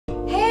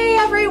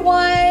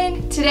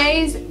everyone!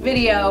 Today's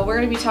video we're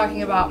going to be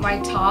talking about my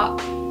top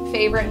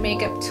favorite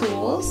makeup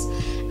tools.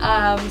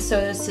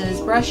 So this is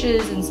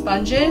brushes and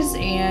sponges,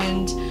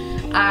 and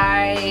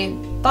I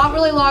thought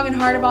really long and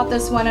hard about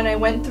this one and I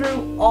went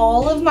through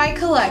all of my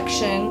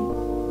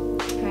collection.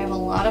 I have a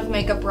lot of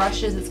makeup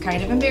brushes. It's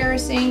kind of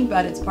embarrassing,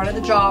 but it's part of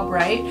the job,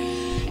 right?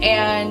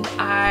 And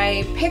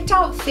I picked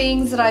out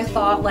things that I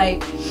thought,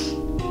 like,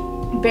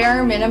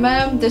 bare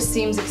minimum, this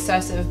seems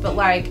excessive, but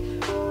like,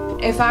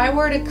 if I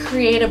were to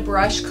create a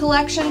brush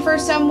collection for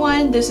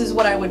someone, this is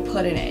what I would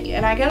put in it.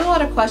 And I get a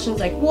lot of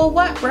questions like, well,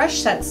 what brush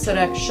sets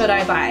should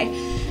I buy?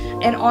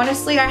 And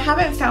honestly, I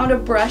haven't found a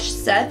brush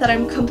set that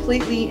I'm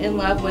completely in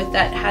love with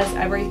that has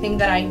everything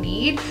that I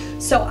need.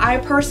 So I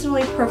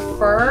personally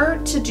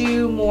prefer to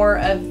do more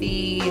of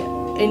the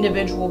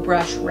individual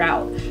brush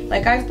route.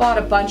 Like, I've bought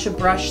a bunch of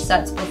brush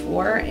sets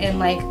before and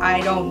like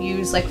I don't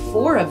use like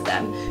 4 of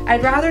them.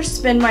 I'd rather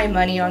spend my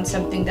money on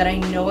something that I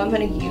know I'm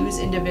going to use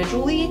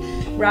individually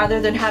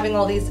rather than having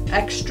all these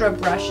extra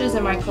brushes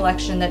in my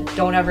collection that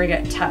don't ever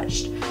get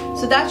touched.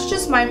 So that's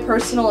just my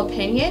personal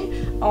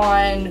opinion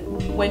on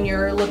when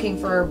you're looking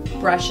for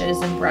brushes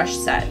and brush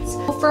sets.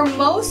 For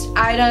most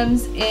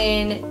items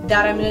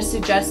that I'm going to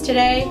suggest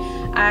today,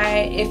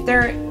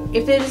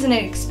 if it is an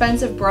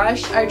expensive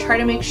brush, I try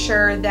to make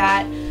sure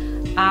that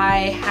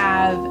I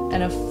have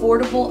an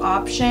affordable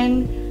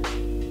option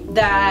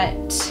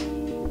that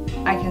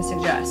I can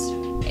suggest.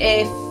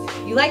 If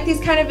you like these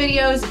kind of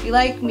videos, if you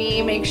like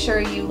me, make sure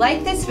you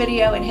like this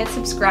video and hit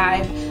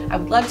subscribe. I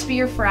would love to be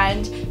your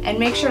friend, and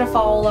make sure to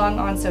follow along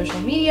on social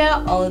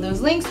media. All of those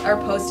links are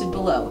posted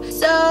below.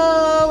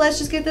 So let's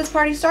just get this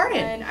party started.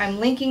 And I'm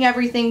linking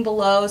everything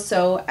below,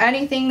 so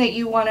anything that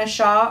you want to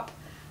shop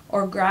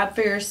or grab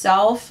for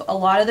yourself, a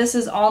lot of this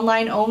is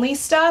online only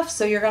stuff,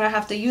 so you're gonna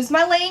have to use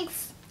my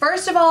links.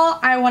 First of all,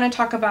 I want to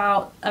talk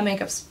about the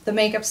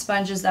makeup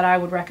sponges that I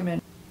would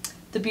recommend.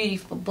 The Beauty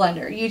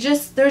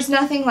Blender. There's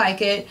nothing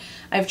like it.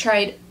 I've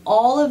tried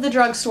all of the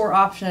drugstore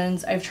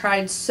options. I've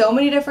tried so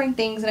many different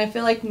things, and I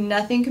feel like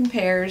nothing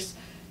compares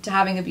to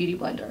having a Beauty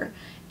Blender.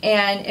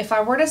 And if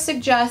I were to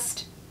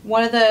suggest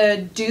one of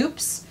the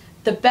dupes,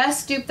 the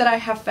best dupe that I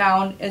have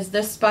found is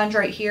this sponge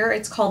right here.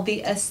 It's called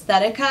the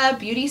Aesthetica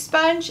Beauty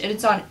Sponge, and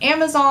it's on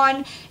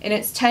Amazon, and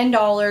it's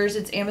 $10.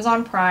 It's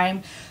Amazon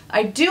Prime.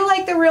 I do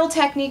like the Real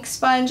Technique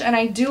sponge, and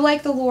I do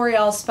like the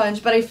L'Oreal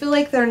sponge, but I feel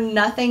like they're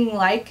nothing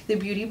like the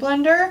Beauty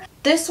Blender.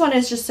 This one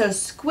is just so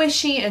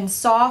squishy and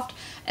soft,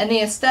 and the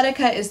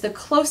Aesthetica is the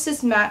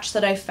closest match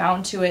that I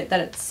found to it,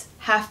 that it's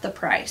half the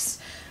price.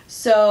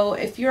 So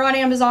if you're on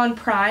Amazon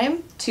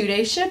Prime,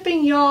 2-day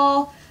shipping,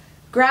 y'all,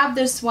 grab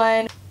this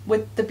one.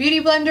 With the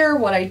Beauty Blender,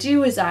 what I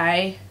do is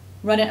I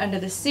run it under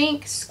the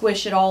sink,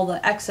 squish all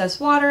the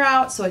excess water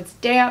out so it's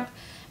damp,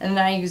 and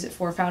then I use it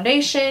for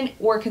foundation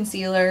or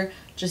concealer,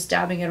 just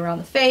dabbing it around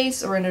the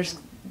face or under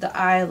the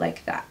eye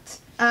like that.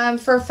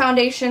 For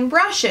foundation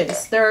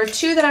brushes, there are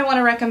 2 that I want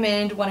to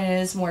recommend. One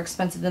is more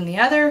expensive than the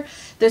other.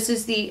 This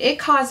is the IT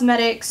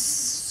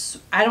Cosmetics,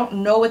 I don't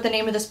know what the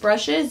name of this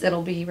brush is,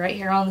 it'll be right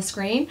here on the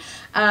screen.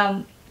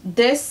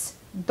 This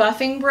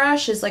buffing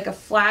brush is like a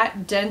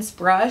flat, dense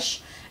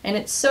brush, and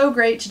it's so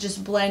great to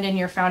just blend in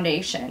your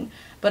foundation.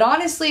 But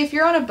honestly, if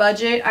you're on a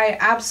budget, I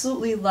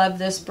absolutely love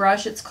this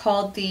brush. It's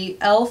called the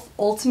e.l.f.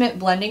 Ultimate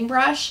Blending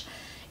Brush.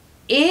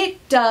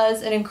 It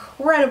does an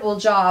incredible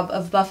job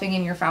of buffing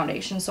in your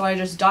foundation. So I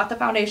just dot the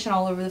foundation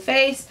all over the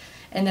face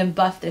and then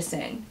buff this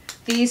in.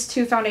 These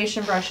 2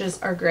 foundation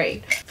brushes are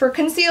great. For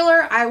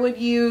concealer, I would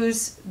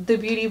use the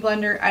Beauty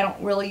Blender. I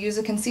don't really use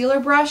a concealer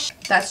brush.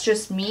 That's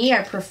just me.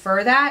 I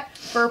prefer that.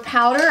 For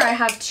powder, I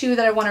have 2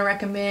 that I want to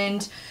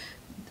recommend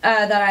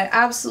that I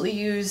absolutely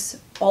use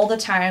all the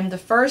time. The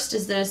first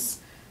is this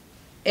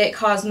IT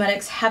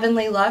Cosmetics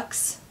Heavenly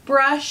Luxe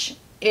brush.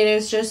 It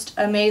is just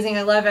amazing.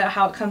 I love it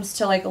how it comes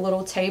to like a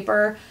little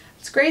taper.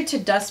 It's great to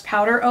dust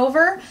powder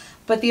over,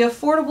 but the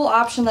affordable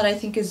option that I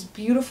think is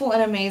beautiful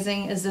and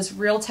amazing is this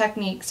Real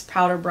Techniques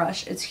powder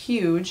brush. It's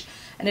huge,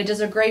 and it does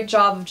a great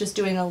job of just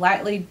doing a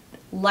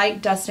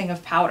light dusting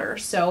of powder.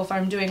 So if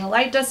I'm doing a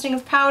light dusting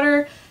of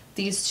powder,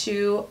 these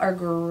 2 are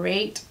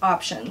great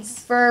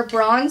options. For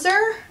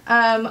bronzer,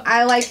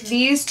 I like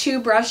these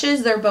 2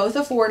 brushes. They're both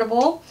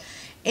affordable.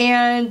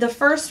 And the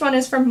first one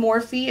is from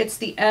Morphe. It's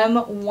the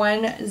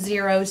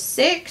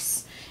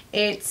M106.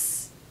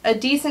 It's a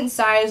decent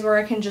size where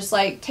I can just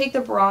like take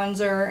the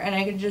bronzer and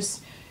I can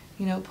just,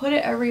 you know, put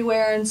it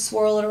everywhere and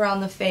swirl it around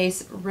the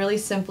face really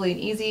simply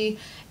and easy.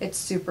 It's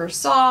super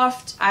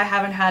soft. I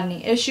haven't had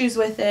any issues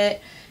with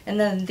it. And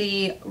then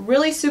the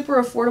really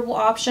super affordable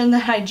option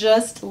that I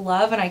just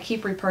love and I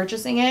keep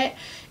repurchasing it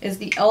is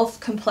the e.l.f.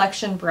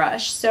 Complexion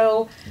Brush.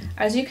 So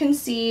as you can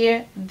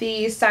see,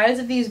 the size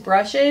of these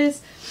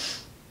brushes,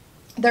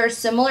 they're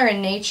similar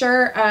in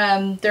nature.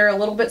 They're a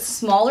little bit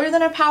smaller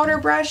than a powder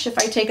brush. If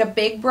I take a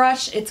big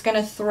brush, it's going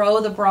to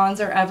throw the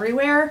bronzer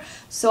everywhere.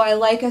 So I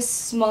like a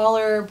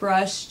smaller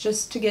brush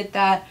just to get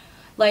that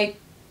like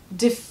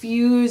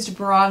diffused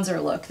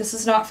bronzer look. This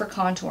is not for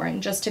contouring,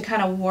 just to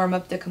kind of warm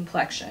up the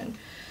complexion.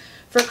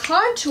 For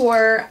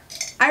contour,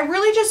 I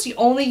really just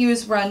only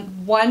use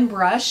one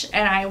brush,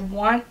 and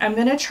I'm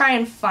gonna try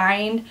and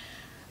find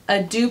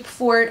a dupe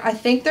for it. I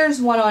think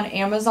there's one on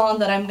Amazon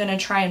that I'm gonna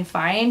try and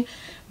find,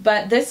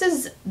 but this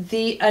is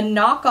a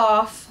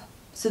knockoff.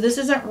 So this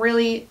isn't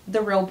really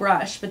the real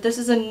brush, but this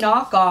is a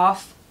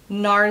knockoff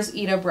NARS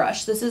Ita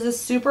brush. This is a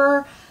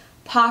super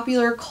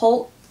popular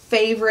cult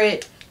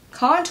favorite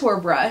contour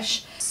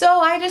brush. So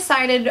I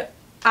decided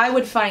I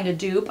would find a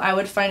dupe. I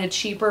would find a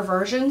cheaper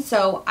version.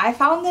 So I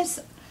found this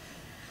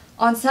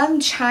on some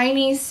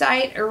Chinese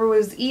site, or it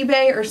was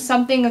eBay or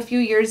something a few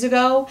years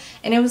ago,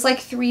 and it was like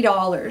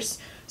 $3.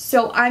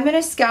 So I'm going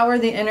to scour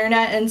the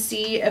internet and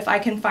see if I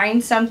can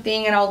find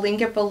something, and I'll link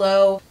it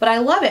below. But I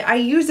love it. I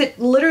use it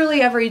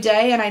literally every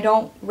day, and I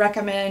don't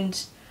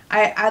recommend,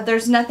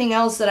 there's nothing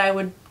else that I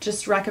would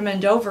just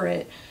recommend over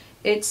it.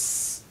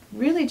 It's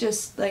really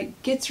just like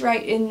gets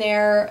right in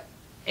there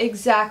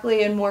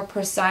exactly and more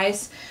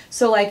precise.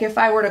 So like if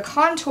I were to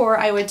contour,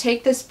 I would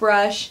take this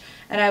brush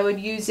and I would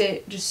use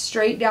it just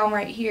straight down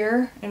right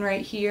here and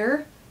right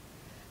here.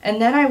 And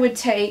then I would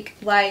take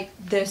like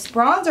this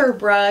bronzer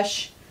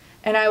brush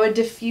and I would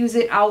diffuse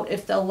it out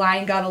if the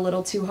line got a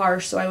little too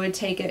harsh, so I would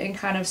take it and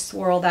kind of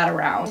swirl that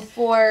around.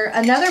 For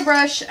another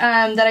brush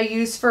that I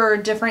use for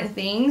different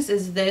things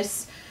is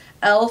this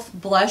e.l.f.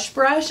 blush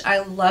brush. I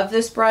love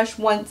this brush.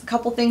 A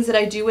couple things that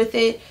I do with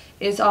it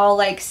is I'll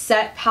like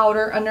set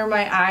powder under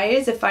my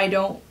eyes if I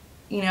don't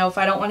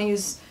want to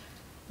use,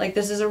 like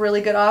this is a really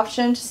good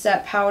option to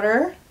set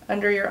powder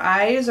under your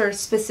eyes or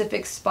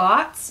specific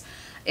spots.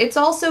 It's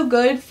also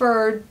good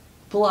for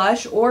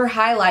blush or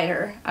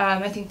highlighter.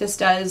 I think this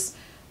does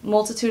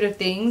multitude of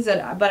things,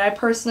 but I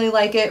personally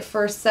like it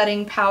for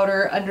setting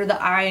powder under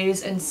the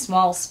eyes and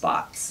small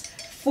spots.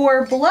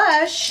 For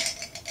blush,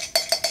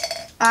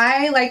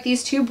 I like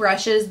these two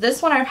brushes.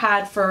 This one I've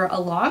had for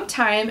a long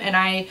time and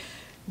I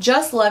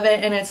just love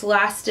it, and it's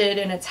lasted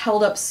and it's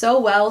held up so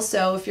well.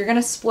 So if you're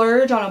gonna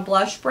splurge on a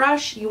blush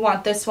brush, you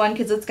want this one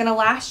because it's gonna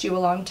last you a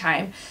long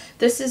time.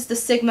 This is the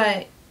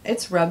Sigma,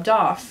 it's rubbed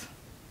off.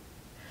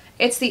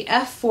 It's the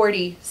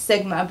F40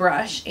 Sigma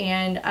brush,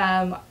 and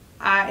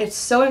it's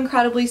so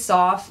incredibly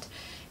soft.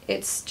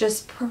 It's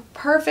just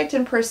perfect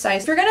and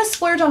precise. If you're gonna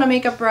splurge on a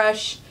makeup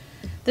brush,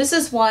 this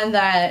is one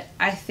that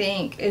I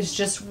think is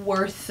just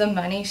worth the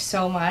money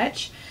so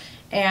much.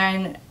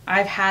 And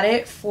I've had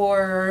it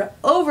for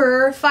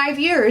over 5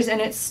 years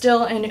and it's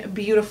still in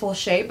beautiful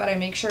shape, but I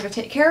make sure to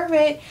take care of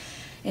it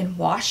and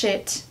wash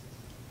it.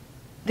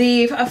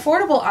 The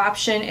affordable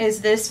option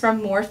is this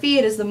from Morphe.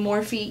 It is the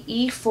Morphe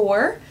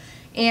E4.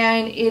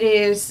 And it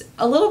is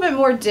a little bit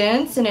more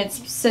dense and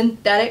it's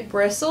synthetic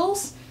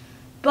bristles,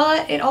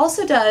 but it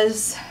also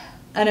does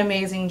an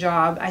amazing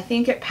job. I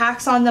think it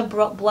packs on the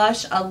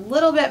blush a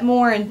little bit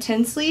more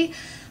intensely,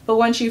 but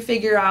once you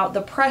figure out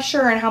the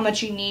pressure and how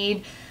much you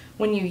need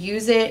when you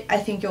use it, I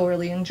think you'll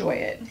really enjoy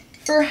it.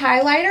 For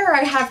highlighter,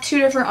 I have two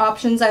different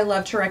options I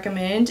love to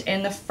recommend,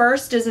 and the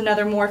first is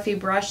another Morphe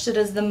brush. It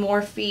is the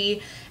Morphe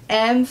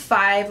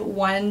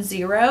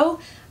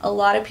M510. A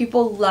lot of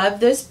people love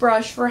this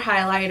brush for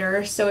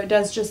highlighter, so it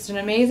does just an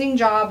amazing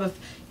job of,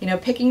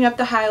 picking up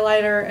the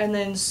highlighter and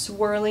then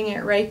swirling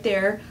it right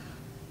there.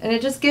 And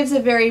it just gives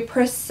a very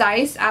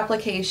precise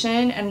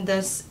application, and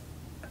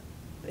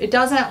it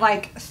doesn't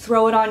like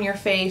throw it on your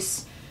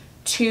face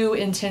too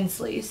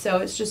intensely, so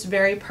it's just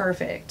very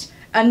perfect.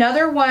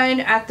 Another one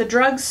at the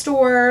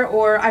drugstore,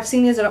 or I've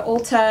seen these at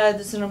Ulta,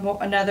 this is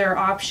another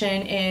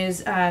option,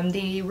 is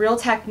the Real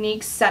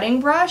Techniques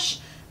setting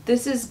brush.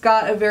 This has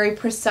got a very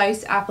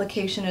precise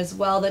application as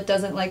well that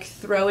doesn't like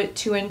throw it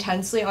too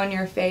intensely on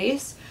your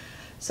face.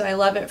 So I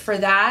love it for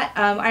that.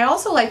 I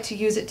also like to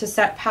use it to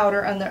set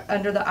powder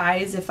under the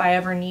eyes if I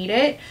ever need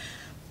it.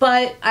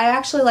 But I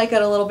actually like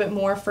it a little bit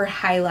more for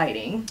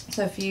highlighting.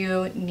 So if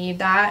you need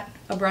that,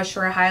 a brush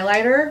for a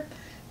highlighter,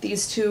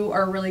 these two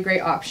are really great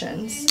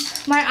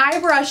options. My eye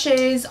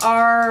brushes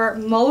are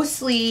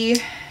mostly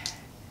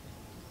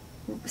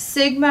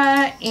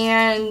Sigma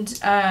and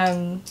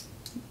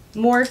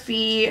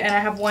Morphe, and I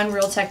have one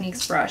Real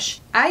Techniques brush.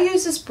 I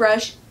use this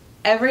brush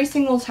every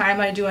single time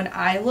I do an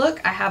eye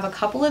look. I have a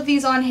couple of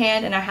these on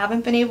hand and I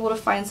haven't been able to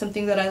find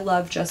something that I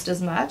love just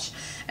as much.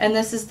 And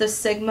this is the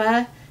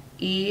Sigma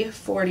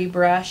E40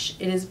 brush.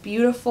 It is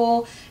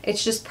beautiful.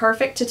 It's just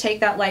perfect to take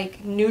that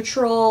like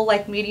neutral,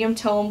 like medium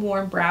tone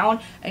warm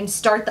brown and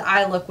start the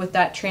eye look with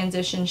that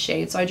transition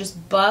shade. So I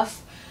just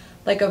buff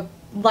like a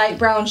light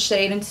brown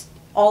shade and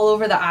all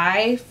over the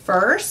eye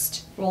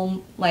first,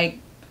 well, like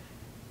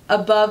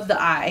above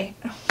the eye.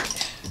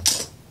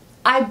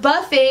 I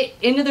buff it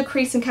into the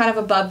crease and kind of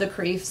above the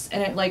crease,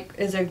 and it like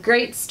is a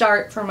great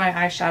start for my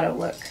eyeshadow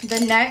look.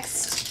 The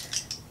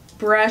next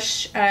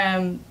brush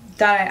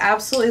that I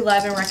absolutely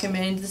love and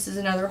recommend, this is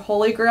another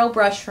holy grail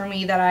brush for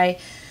me that I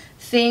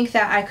think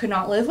that I could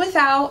not live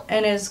without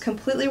and is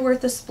completely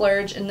worth the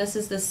splurge, and this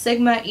is the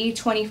Sigma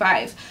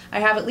E25. I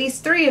have at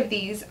least 3 of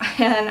these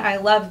and I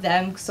love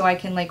them, so I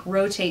can like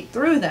rotate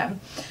through them.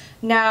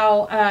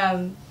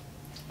 Now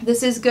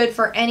this is good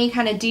for any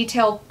kind of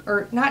detail,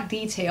 or not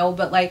detail,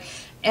 but like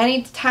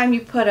anytime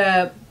you put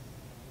a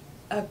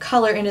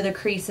color into the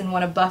crease and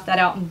want to buff that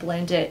out and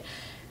blend it,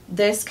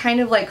 this kind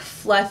of like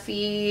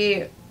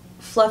fluffier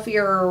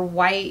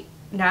white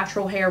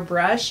natural hair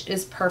brush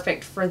is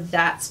perfect for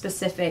that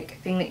specific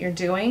thing that you're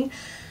doing.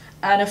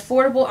 An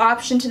affordable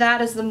option to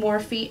that is the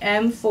Morphe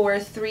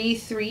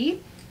M433.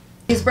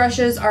 These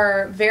brushes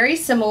are very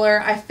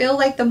similar. I feel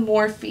like the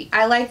Morphe,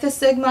 I like the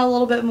Sigma a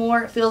little bit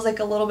more. It feels like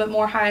a little bit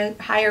more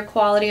higher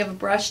quality of a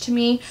brush to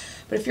me.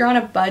 But if you're on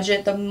a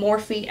budget, the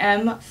Morphe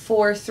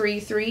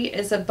M433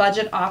 is a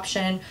budget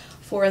option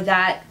for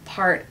that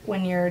part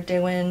when you're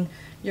doing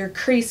your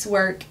crease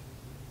work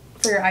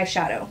for your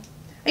eyeshadow.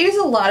 I use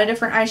a lot of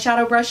different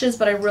eyeshadow brushes,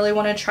 but I really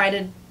want to try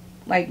to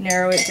like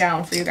narrow it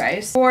down for you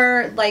guys.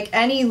 For like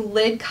any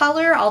lid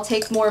color, I'll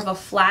take more of a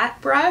flat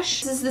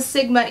brush. This is the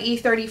Sigma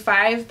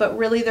E35, but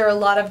really there are a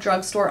lot of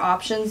drugstore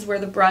options where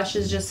the brush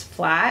is just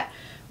flat,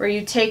 where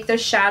you take the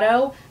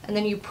shadow and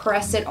then you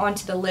press it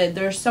onto the lid.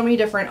 There's so many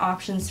different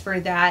options for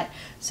that.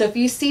 So if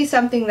you see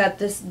something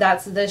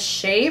that's this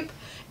shape,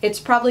 it's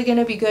probably going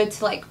to be good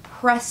to like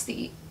press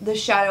the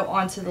shadow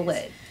onto the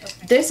lid.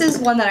 Okay. This is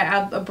one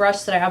that a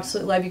brush that I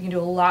absolutely love. You can do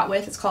a lot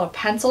with. It's called a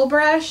pencil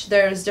brush.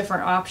 There's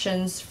different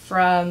options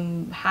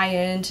from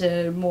high-end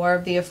to more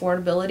of the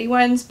affordability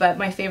ones, but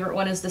my favorite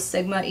one is the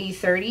Sigma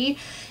E30,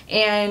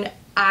 and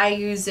I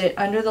use it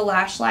under the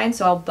lash line,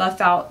 so I'll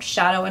buff out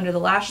shadow under the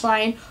lash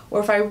line, or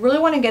if I really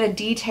want to get a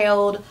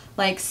detailed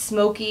like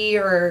smoky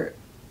or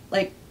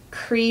like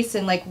crease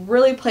and like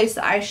really place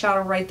the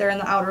eyeshadow right there in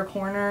the outer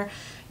corner,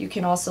 you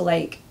can also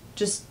like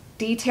just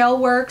detail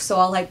work. So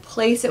I'll like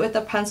place it with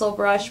a pencil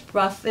brush,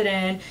 buff it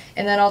in,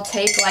 and then I'll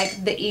take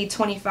like the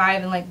E25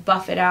 and like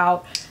buff it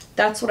out.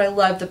 That's what I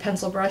love the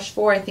pencil brush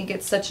for. I think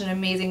it's such an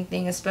amazing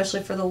thing,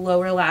 especially for the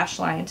lower lash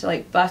line, to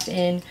like buff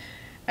in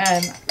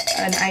an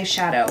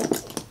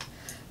eyeshadow.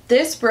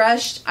 This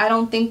brush, I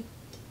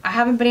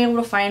haven't been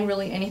able to find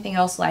really anything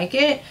else like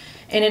it,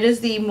 and it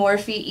is the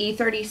Morphe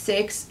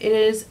E36. It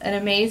is an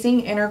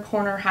amazing inner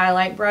corner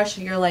highlight brush.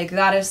 You're like,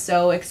 that is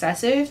so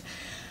excessive.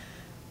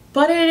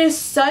 But it is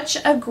such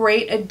a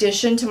great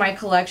addition to my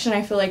collection.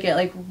 I feel like it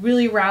like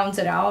really rounds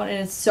it out, and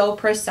it's so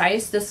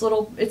precise. This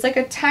little, it's like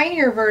a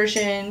tinier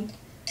version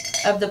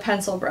of the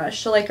pencil brush.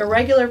 So like a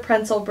regular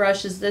pencil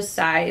brush is this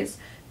size.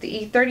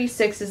 The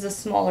E36 is a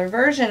smaller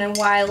version, and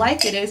why I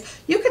like it is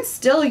you could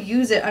still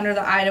use it under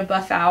the eye to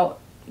buff out,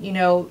 you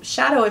know,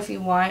 shadow if you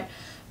want.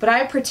 But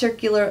I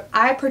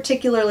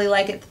particularly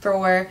like it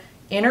for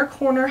inner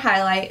corner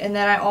highlight, and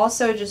then I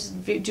also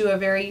just do a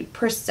very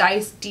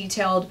precise,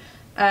 detailed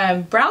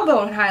brow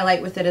bone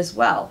highlight with it as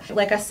well.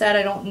 Like I said,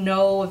 I don't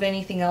know of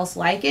anything else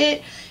like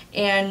it,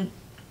 and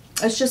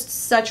it's just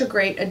such a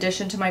great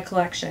addition to my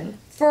collection.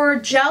 For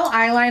gel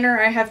eyeliner,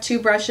 I have two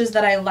brushes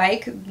that I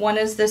like. One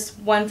is this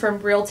one from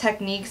Real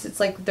Techniques. It's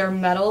like their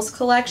metals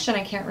collection.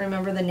 I can't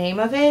remember the name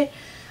of it.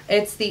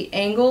 It's the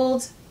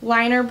angled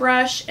liner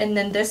brush, and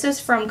then this is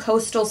from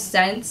Coastal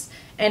Scents,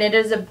 and it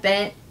is a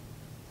bent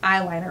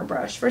eyeliner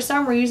brush. For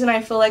some reason,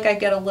 I feel like I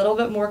get a little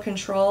bit more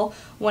control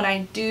when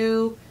I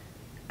do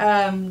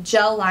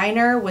gel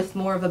liner with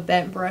more of a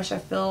bent brush. I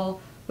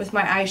feel with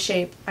my eye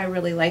shape, I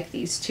really like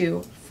these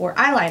two for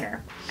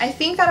eyeliner. I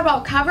think that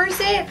about covers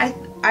it.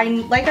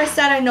 Like I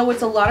said, I know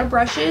it's a lot of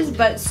brushes,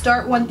 but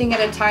start one thing at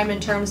a time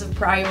in terms of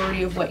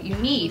priority of what you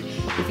need.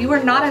 If you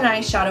are not an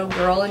eyeshadow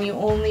girl and you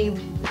only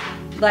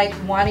like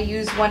want to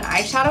use one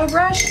eyeshadow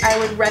brush, I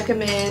would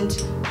recommend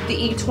the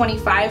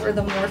E25 or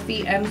the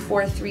Morphe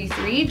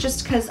M433,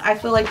 just because I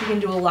feel like you can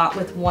do a lot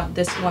with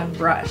this one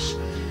brush.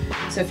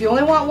 So if you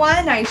only want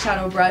one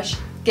eyeshadow brush,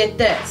 get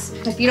this.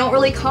 If you don't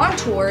really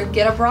contour,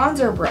 get a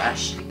bronzer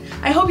brush.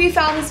 I hope you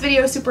found this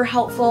video super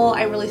helpful.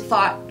 I really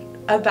thought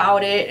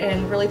about it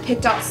and really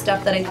picked out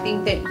stuff that I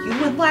think that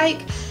you would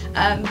like.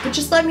 But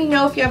just let me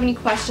know if you have any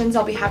questions.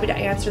 I'll be happy to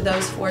answer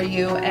those for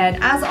you.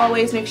 And as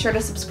always, make sure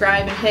to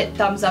subscribe and hit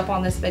thumbs up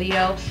on this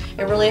video.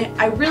 I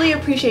really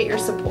appreciate your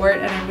support,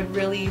 and I would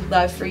really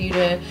love for you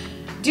to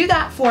do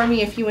that for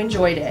me if you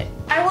enjoyed it.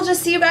 I will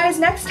just see you guys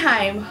next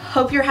time.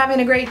 Hope you're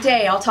having a great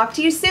day. I'll talk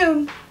to you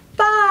soon.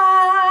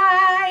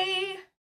 Bye!